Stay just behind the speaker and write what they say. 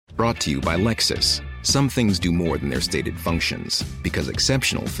Brought to you by Lexus. Some things do more than their stated functions, because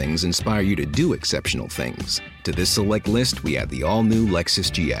exceptional things inspire you to do exceptional things. To this select list, we add the all-new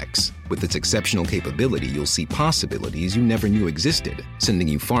Lexus GX. With its exceptional capability, you'll see possibilities you never knew existed, sending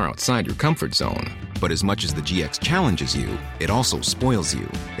you far outside your comfort zone. But as much as the GX challenges you, it also spoils you.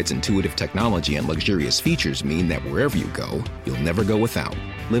 Its intuitive technology and luxurious features mean that wherever you go, you'll never go without.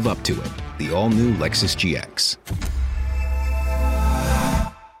 Live up to it. The all-new Lexus GX.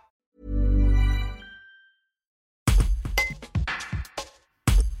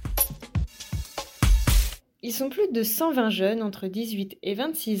 Ils sont plus de 120 jeunes entre 18 et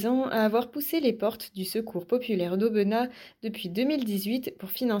 26 ans à avoir poussé les portes du Secours populaire d'Aubenas depuis 2018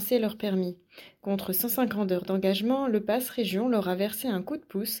 pour financer leur permis. Contre 150 heures d'engagement, le PASS Région leur a versé un coup de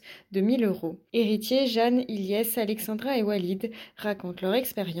pouce de 1 000 €. Héritiers, Jeanne, Ilyes, Alexandra et Walid racontent leur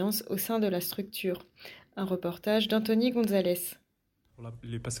expérience au sein de la structure. Un reportage d'Anthony Gonzalez. Pour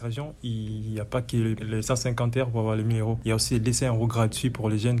les PASS Région, il n'y a pas que les 150 heures pour avoir les 1 000 €. Il y a aussi les 200 € gratuits pour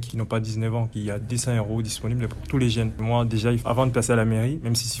les jeunes qui n'ont pas 19 ans. Il y a 200 € disponibles pour tous les jeunes. Moi, déjà, avant de passer à la mairie,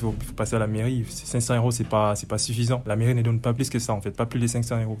 même s'il faut passer à la mairie, 500 €, c'est pas suffisant. La mairie ne donne pas plus que ça, en fait, pas plus de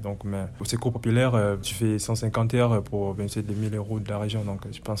 500 €. Donc, mais au Secours populaire, tu fais 150 heures pour bénéficier des 1 000 € de la région. Donc,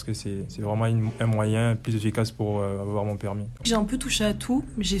 je pense que c'est vraiment un moyen plus efficace pour avoir mon permis. J'ai un peu touché à tout.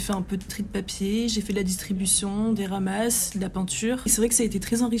 J'ai fait un peu de tri de papier, j'ai fait de la distribution, des ramasses, de la peinture. Et c'est vrai que ça a été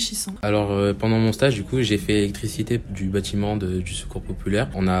très enrichissant. Alors pendant mon stage, du coup, j'ai fait l'électricité du bâtiment du Secours populaire.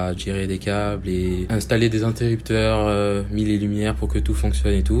 On a tiré des câbles et installé des interrupteurs, mis les lumières pour que tout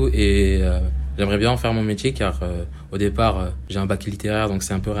fonctionne et tout. Et j'aimerais bien en faire mon métier car au départ, j'ai un bac littéraire, donc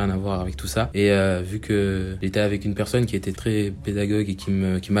c'est un peu rien à voir avec tout ça. Et vu que j'étais avec une personne qui était très pédagogue et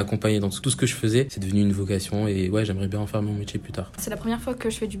qui m'accompagnait dans tout ce que je faisais, c'est devenu une vocation et ouais, j'aimerais bien en faire mon métier plus tard. C'est la première fois que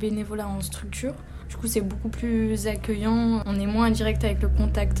je fais du bénévolat en structure. Du coup, c'est beaucoup plus accueillant. On est moins en direct avec le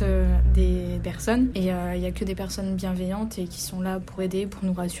contact des personnes. Et il n'y a que des personnes bienveillantes et qui sont là pour aider, pour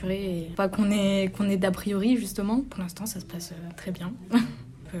nous rassurer. Et pas qu'on ait d'a priori, justement. Pour l'instant, ça se passe très bien.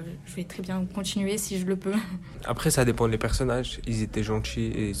 Je vais très bien continuer si je le peux. Après, ça dépend des personnages. Ils étaient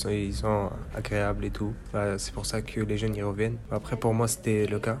gentils et ils sont agréables et tout. C'est pour ça que les jeunes y reviennent. Après, pour moi, c'était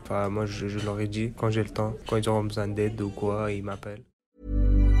le cas. Moi, je leur ai dit, quand j'ai le temps, quand ils auront besoin d'aide ou quoi, ils m'appellent.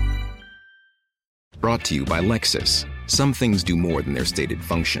 Brought to you by Lexus. Some things do more than their stated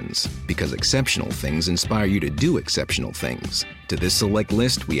functions, because exceptional things inspire you to do exceptional things. To this select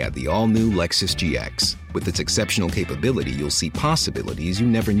list, we add the all-new Lexus GX. With its exceptional capability, you'll see possibilities you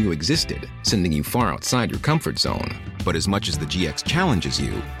never knew existed, sending you far outside your comfort zone. But as much as the GX challenges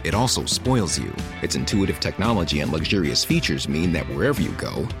you, it also spoils you. Its intuitive technology and luxurious features mean that wherever you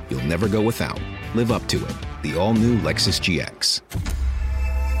go, you'll never go without. Live up to it. The all-new Lexus GX.